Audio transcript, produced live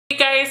Hey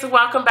guys,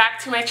 welcome back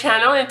to my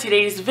channel. In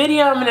today's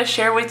video I'm going to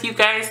share with you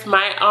guys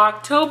my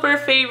October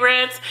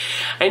favorites.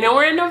 I know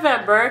we're in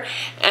November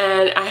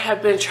and I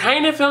have been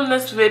trying to film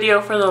this video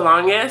for the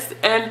longest,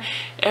 and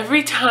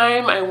every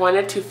time I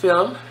wanted to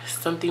film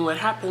something would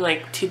happen.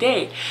 Like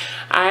today,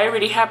 I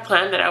already had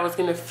planned that I was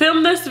going to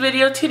film this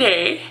video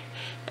today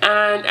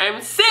and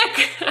I'm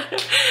sick.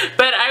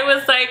 But I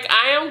was like,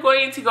 I am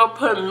going to go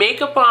put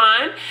makeup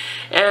on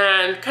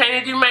and kind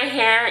of do my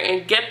hair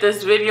and get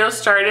this video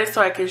started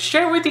so I can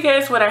share with you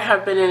guys what I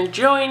have been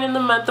enjoying in the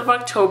month of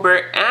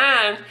October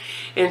and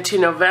into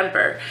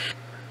November.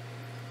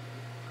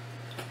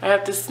 I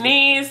have to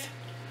sneeze.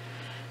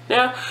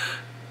 Now,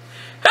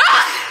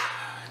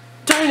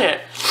 darn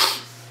it.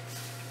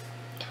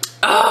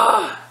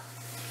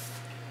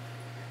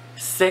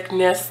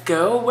 Sickness,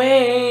 go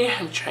away.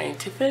 I'm trying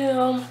to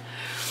film.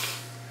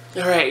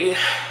 Alright,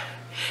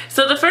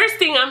 so the first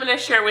thing I'm going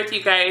to share with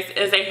you guys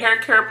is a hair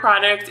care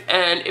product,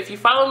 and if you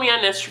follow me on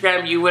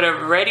Instagram you would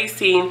have already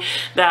seen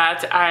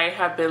that I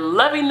have been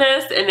loving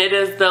this, and it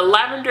is the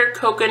Lavender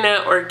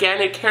Coconut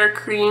Organic Hair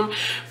Cream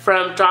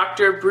from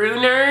Dr.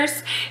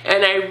 Bronner's,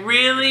 and I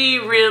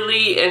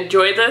really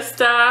enjoy this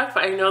stuff.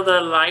 I know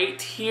the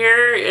light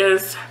here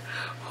is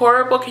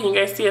horrible. Can you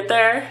guys see it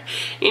there?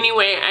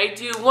 Anyway, I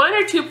do 1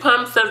 or 2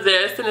 pumps of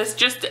this, and it's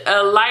just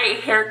a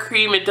light hair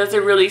cream. It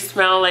doesn't really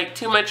smell like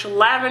too much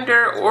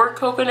lavender or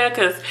coconut,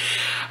 because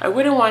I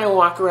wouldn't want to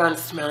walk around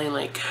smelling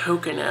like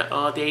coconut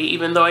all day,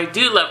 even though I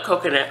do love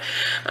coconut.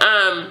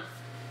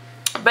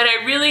 But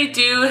I really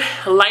do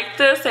like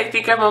this. I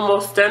think I'm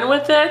almost done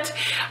with it.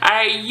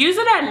 I use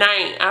it at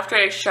night after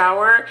I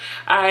shower.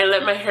 I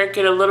let my hair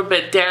get a little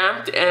bit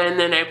damped, and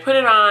then I put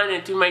it on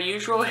and do my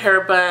usual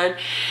hair bun.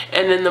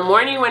 And in the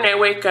morning when I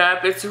wake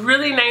up, it's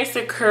really nice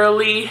and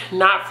curly,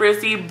 not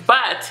frizzy.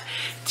 But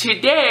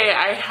today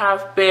I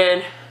have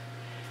been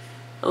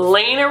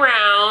laying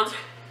around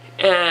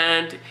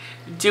and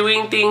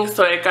doing things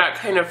so it got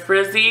kind of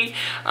frizzy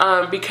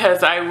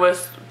because I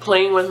was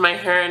playing with my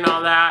hair and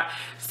all that.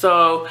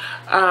 So,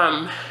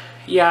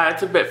 yeah,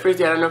 it's a bit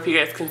frizzy. I don't know if you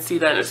guys can see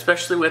that,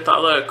 especially with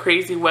all the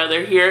crazy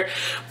weather here.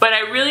 But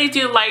I really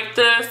do like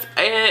this.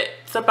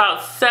 It's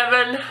about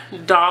 $7.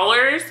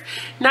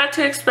 Not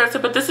too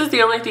expensive, but this is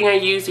the only thing I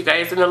use, you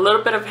guys. And a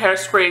little bit of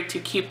hairspray to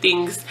keep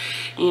things,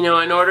 you know,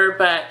 in order.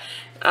 But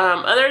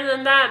other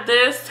than that,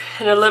 this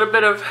and a little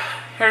bit of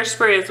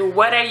hairspray is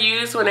what I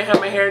use when I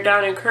have my hair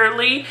down and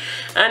curly.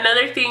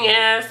 Another thing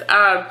is,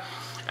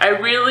 I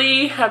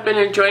really have been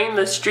enjoying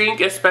this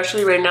drink,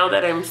 especially right now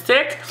that I'm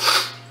sick.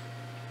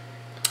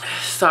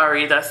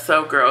 Sorry, that's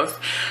so gross.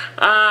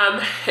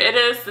 It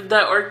is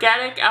the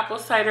organic apple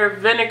cider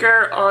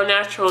vinegar all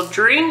natural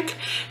drink.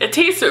 It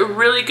tastes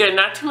really good,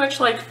 not too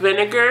much like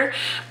vinegar,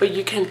 but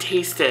you can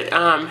taste it.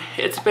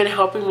 It's been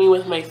helping me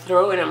with my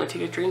throat, and I'm gonna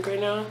take a drink right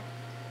now.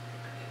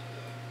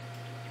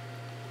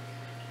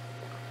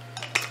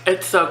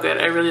 It's so good.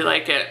 I really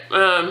like it.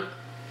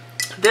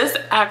 This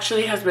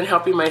actually has been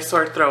helping my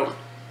sore throat.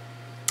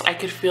 I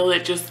could feel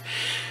it just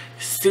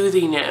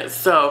soothing it.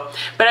 So,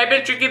 but I've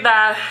been drinking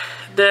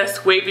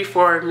this way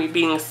before me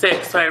being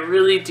sick, so I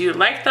really do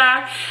like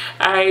that.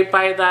 I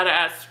buy that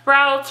at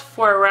Sprouts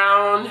for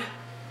around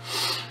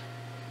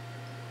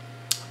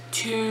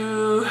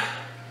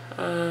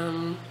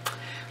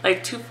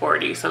like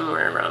 $2.40,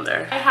 somewhere around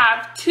there. I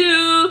have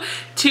 2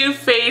 Too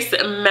Faced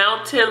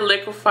Melted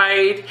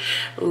Liquefied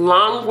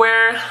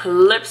Longwear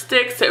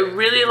lipsticks. I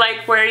really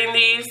like wearing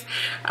these.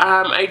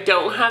 I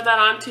don't have that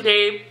on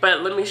today,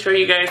 but let me show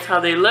you guys how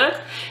they look.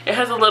 It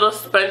has a little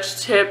sponge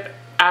tip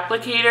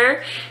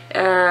applicator,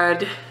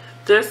 and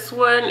this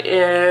one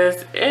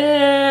is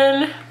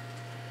in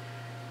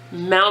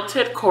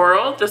Melted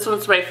Coral. This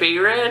one's my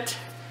favorite,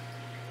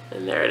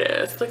 and there it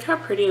is. Look how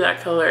pretty that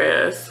color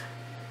is.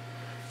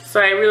 So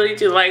I really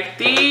do like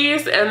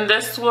these, and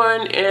this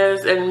one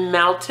is in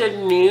Melted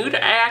Nude. I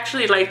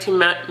actually like to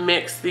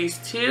mix these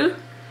two.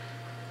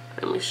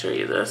 Let me show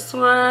you this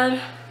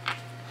one.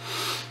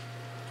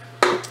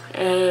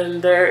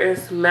 And there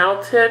is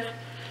Melted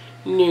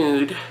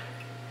Nude.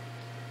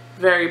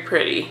 Very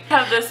pretty. I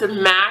have this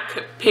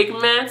MAC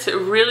pigment.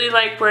 Really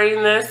like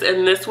wearing this,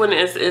 and this one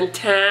is in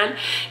tan.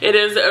 It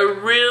is a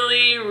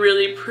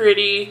really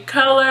pretty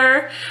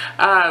color.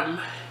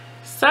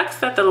 Sucks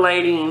that the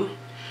lighting...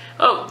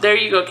 Oh, there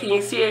you go. Can you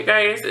see it,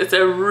 guys? It's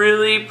a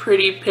really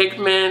pretty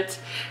pigment.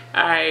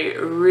 I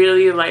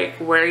really like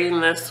wearing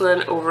this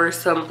one over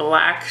some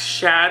black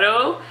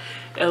shadow.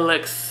 It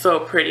looks so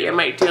pretty. I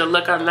might do a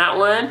look on that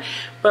one.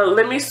 But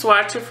let me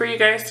swatch it for you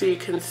guys so you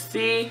can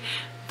see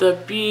the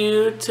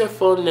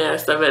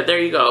beautifulness of it. There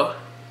you go.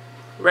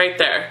 Right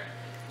there.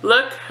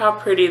 Look how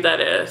pretty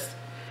that is.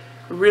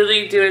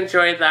 Really do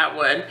enjoy that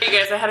one. Hey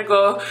guys, I had to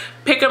go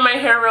pick up my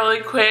hair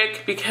really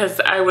quick because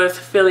I was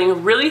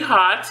feeling really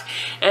hot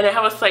and I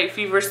have a slight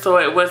fever, so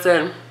it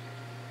wasn't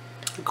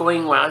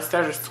going well. I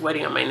started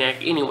sweating on my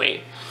neck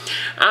anyway.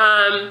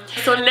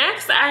 So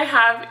next I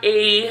have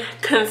a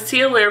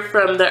concealer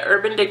from the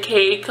Urban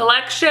Decay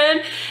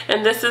collection,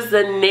 and this is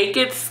the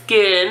Naked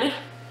Skin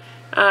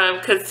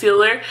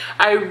concealer.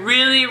 I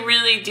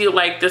really do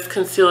like this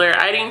concealer.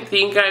 I didn't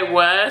think I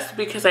was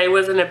because I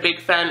wasn't a big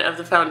fan of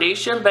the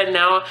foundation, but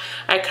now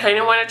I kind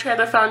of want to try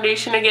the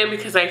foundation again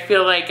because I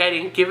feel like I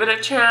didn't give it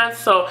a chance,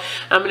 so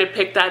I'm going to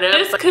pick that up.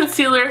 This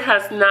concealer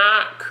has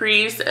not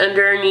creased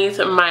underneath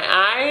my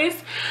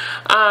eyes.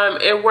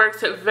 It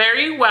works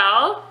very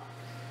well.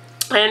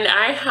 And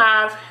I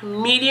have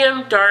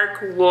medium,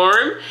 dark,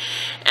 warm.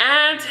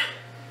 And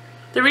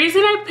the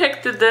reason I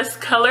picked this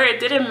color, it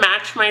didn't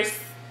match my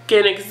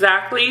skin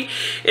exactly,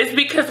 is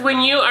because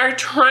when you are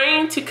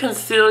trying to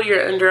conceal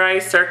your under eye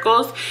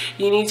circles,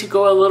 you need to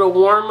go a little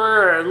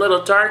warmer or a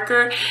little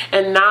darker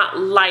and not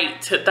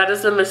light. That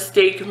is a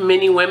mistake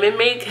many women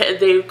make.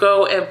 They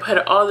go and put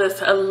all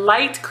this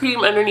light cream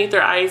underneath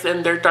their eyes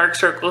and their dark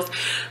circles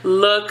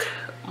look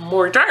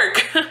more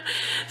dark.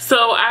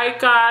 So I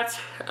got,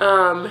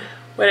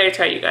 what did I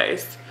tell you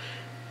guys?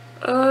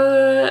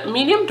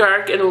 Medium,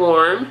 dark, and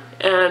warm,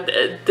 and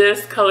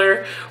this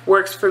color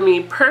works for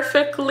me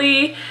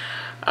perfectly.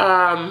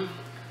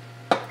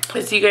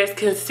 As you guys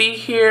can see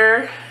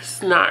here,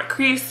 it's not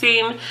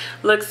creasing,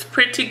 looks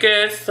pretty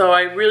good, so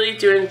I really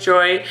do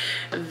enjoy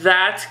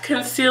that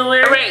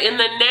concealer. Alright, and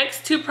the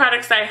next two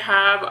products I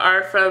have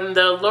are from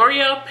the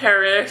L'Oreal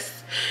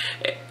Paris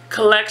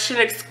collection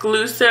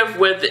exclusive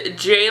with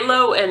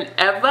JLo and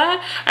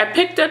Eva. I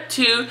picked up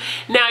two.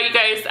 Now you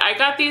guys, I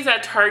got these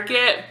at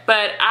Target,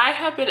 but I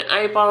have been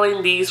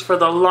eyeballing these for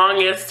the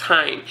longest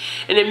time,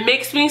 and it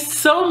makes me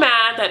so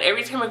mad that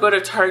every time I go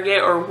to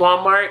Target or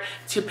Walmart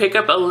to pick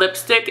up a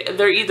lipstick,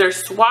 they're either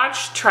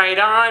swatched, tried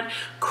on,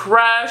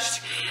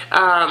 crushed.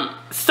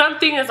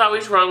 Something is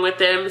always wrong with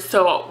them.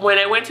 So when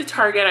I went to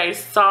Target, I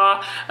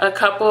saw a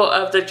couple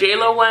of the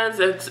JLo ones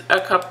and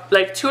a couple,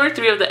 like 2 or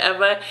 3 of the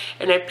Eva,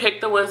 and I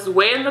picked the ones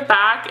way in the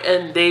back,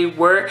 and they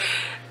were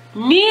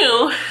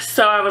new,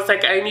 so I was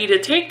like, I need to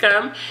take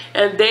them,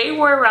 and they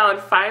were around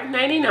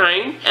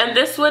 $5.99. And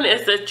this one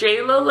is the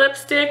JLo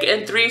lipstick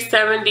in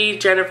 370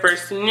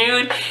 Jennifer's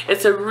Nude.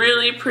 It's a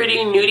really pretty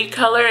nudie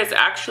color. It's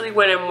actually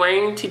what I'm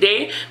wearing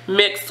today,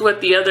 mixed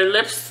with the other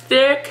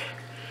lipstick,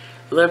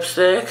 but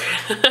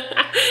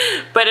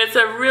it's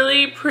a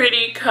really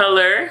pretty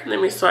color.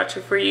 Let me swatch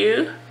it for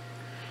you.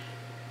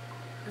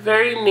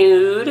 Very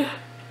nude.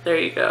 There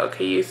you go.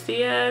 Can you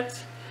see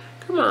it?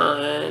 Come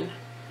on.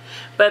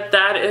 But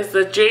that is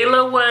the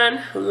JLo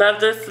one. Love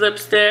this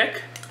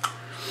lipstick.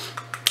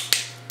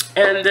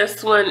 And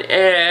this one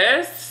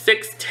is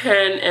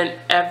 610 and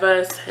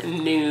Eva's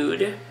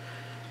Nude.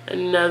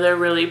 Another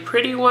really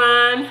pretty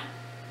one.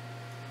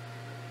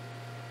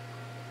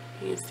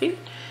 You see?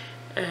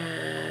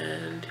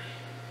 And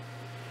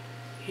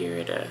here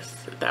it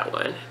is, that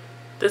one.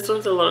 This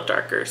one's a little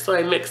darker, so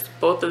I mixed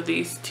both of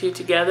these two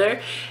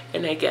together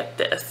and I get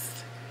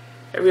this.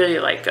 I really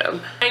like them.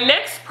 My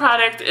next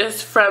product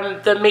is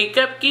from the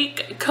Makeup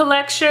Geek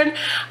collection.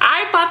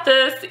 I bought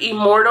this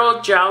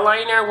Immortal gel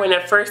liner when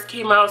it first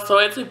came out, so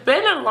it's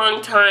been a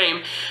long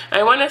time.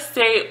 I want to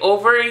say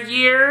over a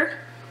year.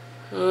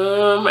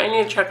 I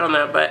need to check on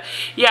that, but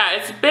yeah,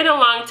 it's been a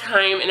long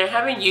time and I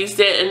haven't used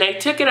it, and I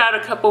took it out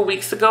a couple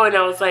weeks ago and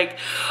I was like,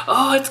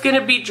 oh, it's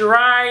gonna be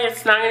dry,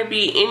 it's not gonna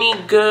be any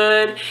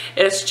good,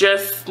 it's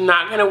just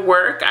not gonna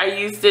work. I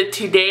used it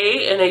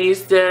today and I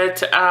used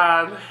it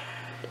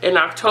in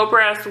October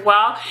as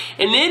well,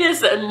 and it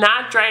is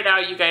not dried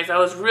out, you guys. I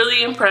was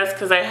really impressed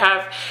because I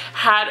have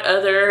had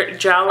other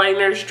gel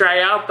liners dry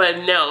out, but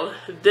no,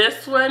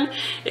 this one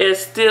is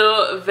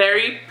still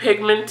very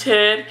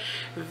pigmented,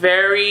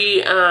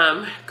 very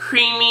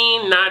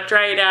creamy, not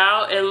dried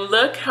out, and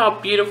look how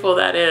beautiful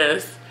that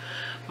is.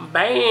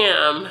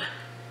 Bam.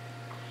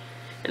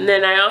 And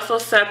then I also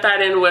set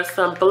that in with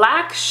some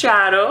black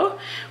shadow,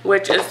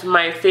 which is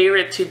my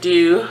favorite to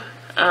do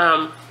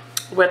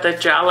with a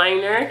gel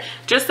liner.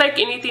 Just like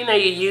anything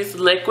that you use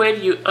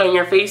liquid on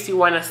your face, you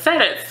want to set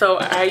it. So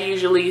I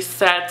usually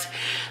set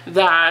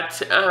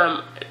that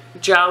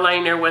gel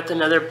liner with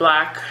another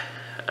black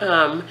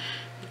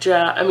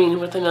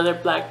with another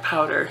black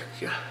powder.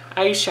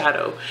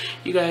 Eyeshadow.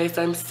 You guys,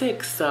 I'm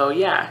sick, so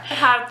yeah. I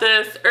have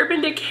this Urban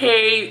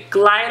Decay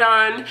Glide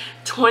On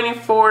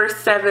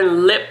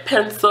 24/7 lip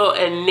pencil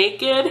in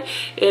Naked.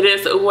 It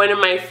is one of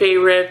my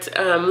favorite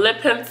lip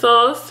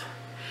pencils.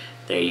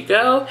 There you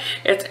go.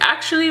 It's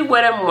actually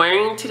what I'm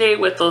wearing today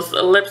with those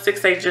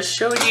lipsticks I just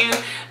showed you.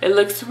 It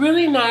looks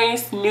really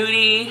nice,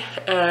 nudie,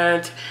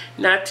 and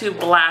not too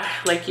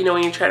black, like, you know,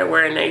 when you try to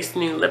wear a nice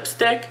new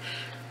lipstick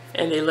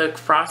and they look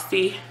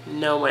frosty.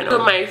 No bueno. So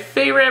my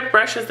favorite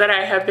brushes that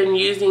I have been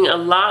using a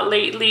lot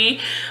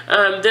lately,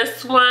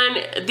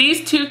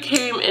 these two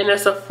came in a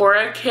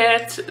Sephora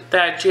kit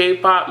that Jay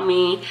bought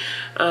me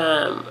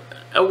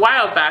a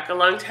while back, a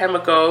long time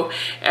ago,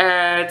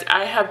 and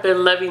I have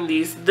been loving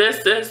these.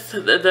 This is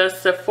the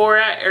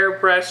Sephora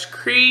Airbrush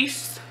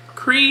crease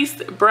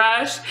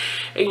brush,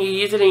 and you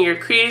use it in your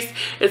crease.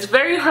 It's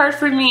very hard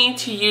for me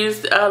to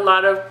use a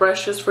lot of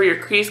brushes for your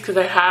crease because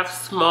I have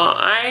small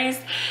eyes,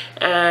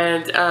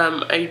 and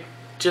I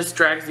just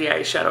drags the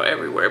eyeshadow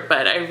everywhere.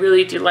 But I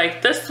really do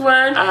like this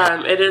one.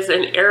 It is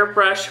an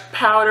airbrush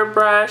powder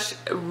brush.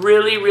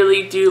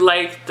 Really do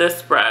like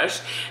this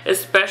brush,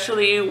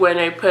 especially when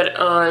I put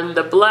on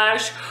the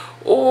blush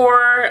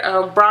or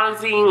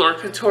bronzing or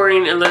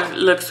contouring. It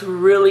looks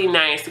really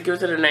nice. It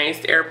gives it a nice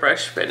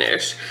airbrush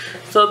finish.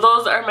 So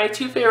those are my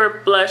two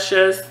favorite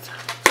blushes.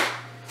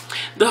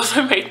 Those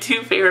are my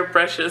two favorite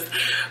brushes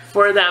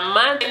for that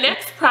month. The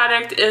next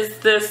product is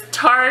this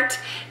Tarte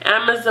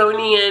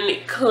Amazonian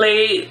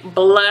Clay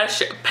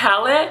Blush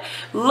Palette.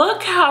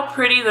 Look how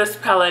pretty this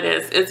palette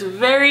is. It's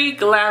very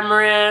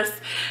glamorous,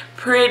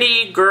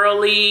 pretty,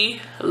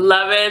 girly.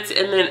 Love it.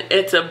 And then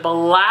it's a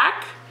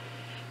black.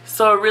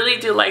 So I really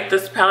do like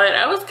this palette.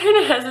 I was kind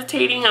of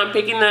hesitating on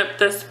picking up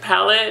this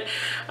palette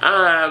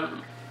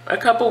a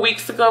couple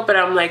weeks ago, but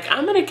I'm like,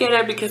 I'm gonna get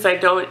it because I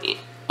don't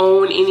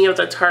own any of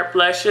the Tarte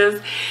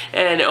blushes,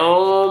 and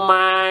oh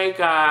my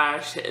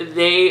gosh,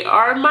 they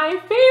are my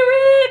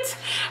favorite.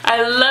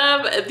 I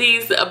love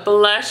these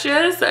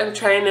blushes. I'm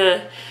trying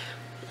to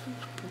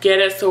get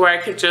it so where I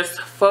could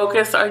just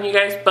focus on you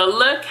guys, but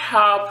look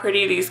how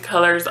pretty these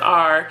colors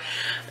are.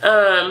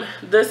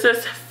 This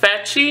is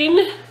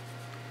Fetching.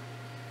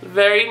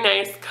 Very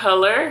nice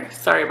color.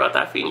 Sorry about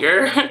that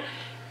finger.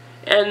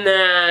 And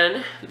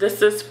then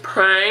this is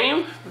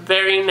Prime.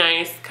 Very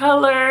nice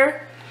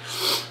color.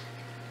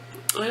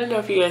 I don't know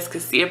if you guys can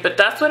see it, but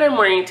that's what I'm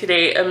wearing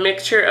today. A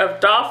mixture of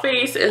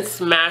Dollface and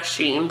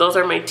Smashing. Those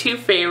are my two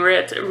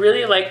favorites. I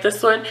really like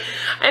this one.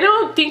 I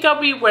don't think I'll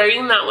be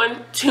wearing that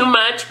one too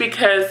much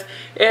because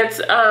it's,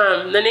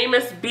 the name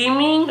is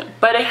Beaming,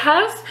 but it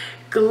has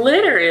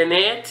glitter in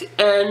it,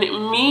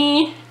 and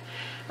me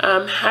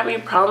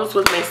having problems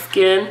with my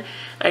skin,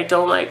 I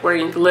don't like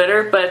wearing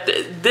glitter, but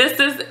this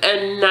is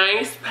a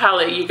nice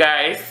palette, you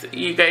guys.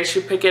 You guys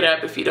should pick it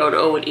up if you don't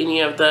own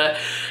any of the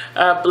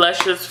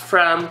blushes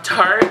from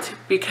Tarte,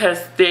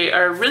 because they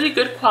are really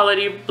good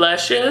quality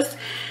blushes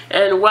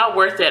and well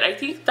worth it. I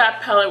think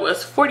that palette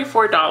was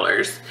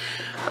 $44.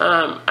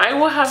 I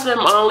will have them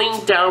all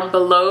linked down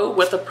below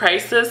with the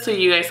prices so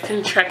you guys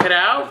can check it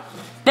out.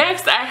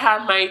 Next, I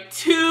have my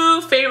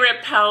two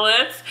favorite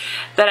palettes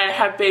that I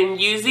have been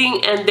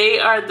using, and they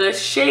are the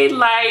Shade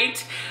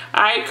Light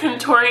Eye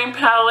Contouring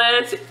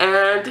Palette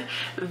and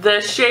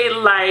the Shade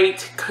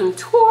Light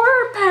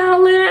Contour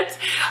Palette.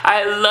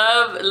 I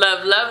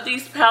love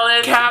these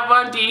palettes. Kat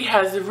Von D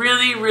has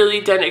really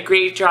done a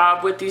great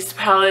job with these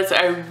palettes.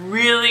 I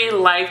really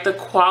like the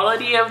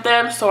quality of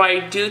them, so I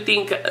do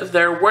think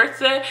they're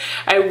worth it.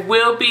 I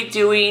will be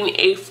doing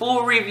a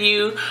full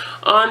review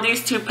on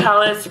these two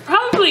palettes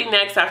probably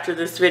next after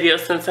this video,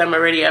 since I'm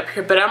already up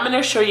here, but I'm going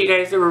to show you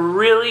guys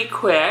really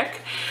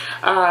quick.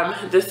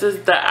 This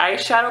is the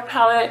eyeshadow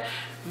palette.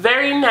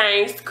 Very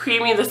nice,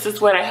 creamy. This is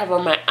what I have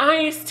on my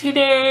eyes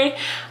today.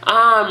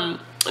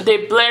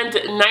 They blend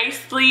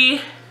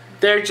nicely.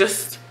 They're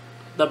just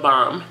the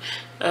bomb.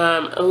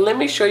 Let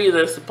me show you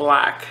this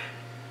black.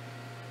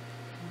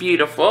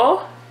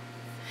 Beautiful.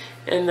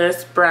 And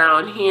this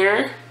brown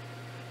here.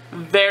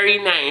 Very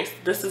nice.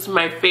 This is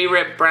my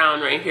favorite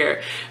brown right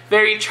here.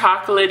 Very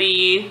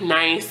chocolatey,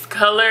 nice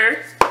color.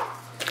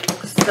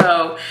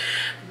 So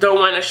don't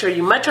want to show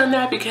you much on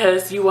that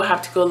because you will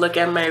have to go look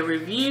at my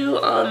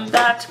review on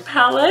that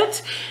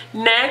palette.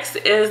 Next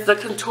is the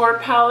contour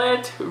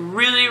palette.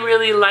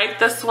 Really like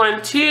this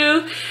one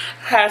too.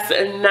 Has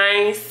a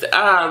nice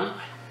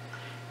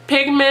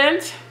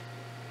pigment.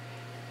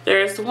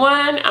 There's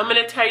one. I'm going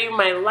to tell you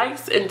my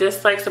likes and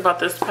dislikes about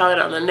this palette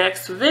on the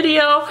next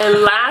video.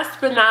 And last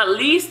but not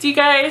least, you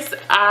guys,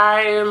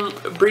 I'm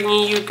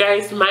bringing you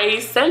guys my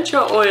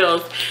essential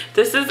oils.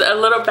 This is a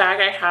little bag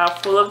I have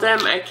full of them.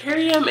 I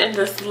carry them in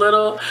this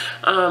little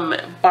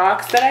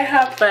box that I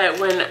have, but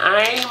when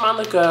I'm on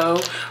the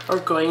go or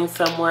going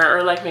somewhere,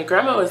 or like my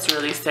grandma was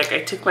really sick, I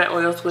took my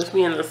oils with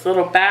me in this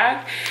little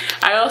bag.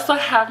 I also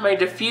have my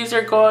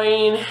diffuser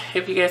going.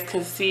 If you guys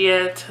can see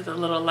it, the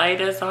little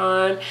light is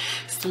on.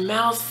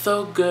 Smells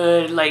so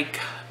good, like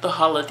the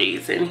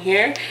holidays in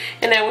here.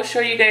 And I will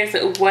show you guys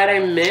what I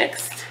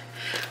mixed.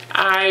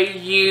 I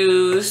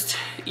used,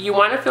 you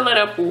want to fill it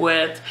up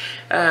with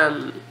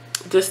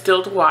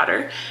distilled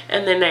water,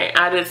 and then I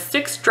added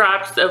 6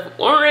 drops of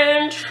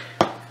orange.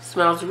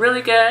 Smells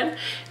really good.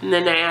 And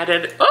then I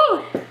added,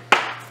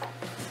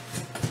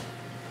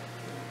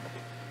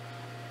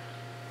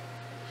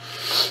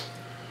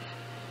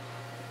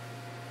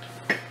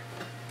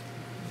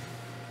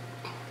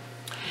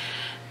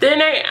 then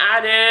I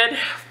added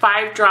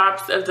 5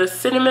 drops of the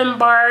cinnamon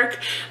bark.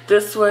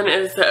 This one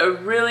is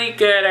really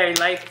good. I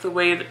like the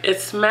way it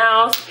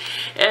smells.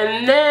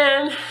 And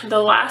then the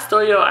last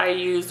oil I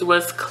used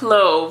was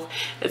clove.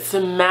 It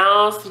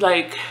smells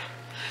like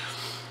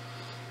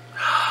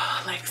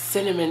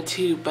cinnamon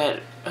too,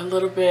 but a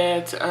little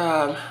bit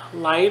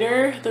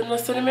lighter than the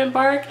cinnamon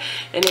bark.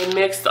 And I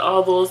mixed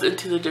all those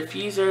into the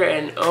diffuser,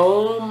 and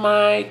oh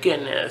my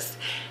goodness,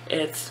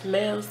 it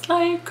smells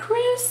like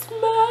Christmas.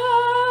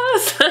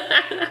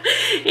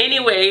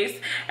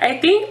 Anyways, I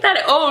think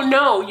that, oh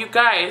no, you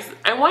guys,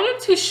 I wanted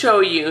to show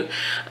you.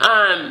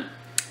 I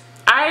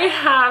I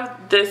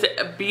have this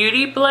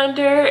beauty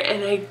blender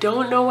and I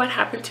don't know what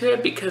happened to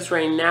it because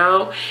right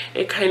now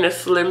it kind of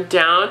slimmed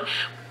down,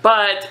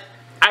 but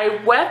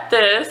I wet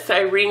this,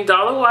 I wringed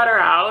all the water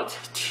out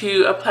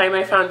to apply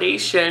my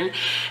foundation,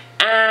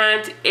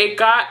 and it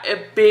got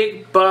a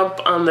big bump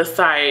on the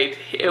side.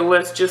 It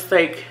was just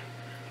like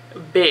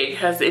big.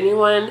 Has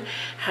anyone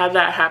had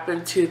that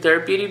happen to their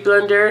beauty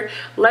blender?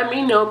 Let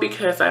me know,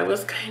 because I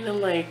was kind of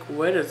like,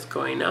 what is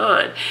going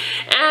on?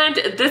 And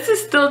this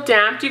is still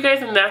damp, you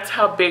guys, and that's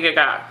how big it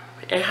got.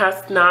 It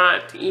has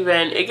not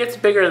even, it gets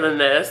bigger than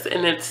this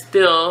and it's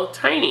still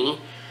tiny.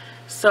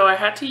 So I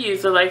had to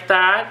use it like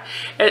that.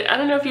 I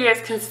don't know if you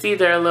guys can see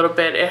there a little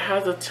bit. It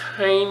has a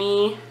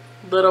tiny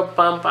little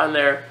bump on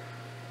there.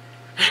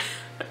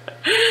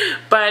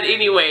 But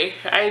anyway,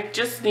 I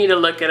just need to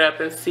look it up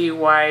and see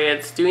why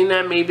it's doing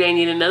that. Maybe I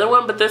need another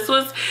one, but this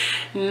was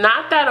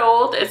not that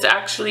old. It's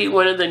actually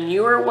one of the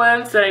newer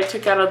ones that I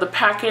took out of the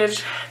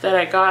package that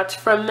I got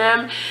from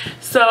them.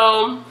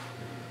 So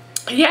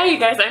yeah, you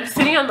guys, I'm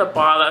sitting on the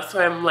ball. That's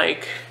why I'm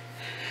like,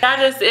 that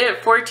is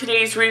it for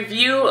today's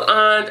review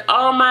on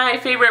all my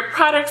favorite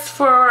products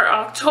for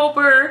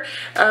October.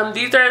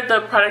 These are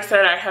the products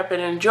that I have been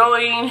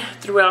enjoying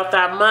throughout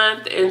that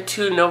month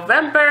into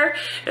November,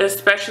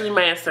 especially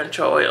my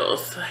essential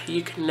oils.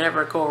 You can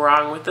never go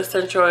wrong with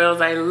essential oils.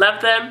 I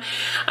love them.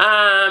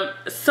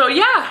 So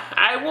yeah,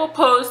 I will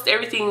post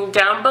everything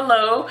down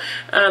below,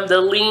 the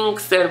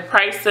links and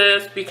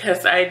prices,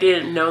 because I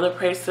didn't know the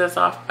prices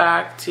off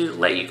back to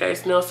let you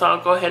guys know, so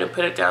I'll go ahead and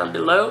put it down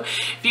below.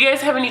 If you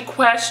guys have any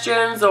questions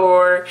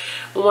or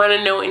want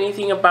to know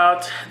anything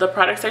about the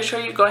products I show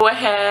you, go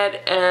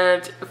ahead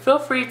and feel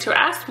free to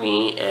ask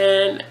me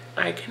and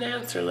I can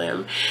answer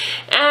them.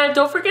 And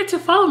don't forget to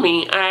follow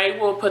me. I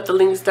will put the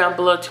links down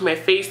below to my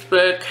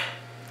Facebook,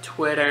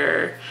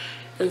 Twitter,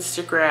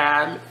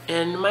 Instagram,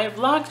 and my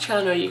vlog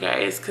channel, you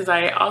guys, because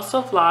I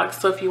also vlog.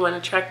 So if you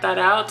want to check that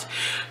out,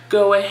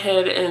 go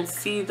ahead and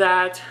see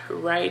that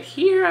right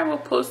here. I will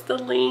post the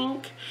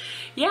link.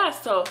 Yeah,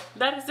 so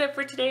that is it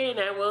for today,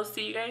 and I will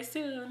see you guys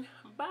soon.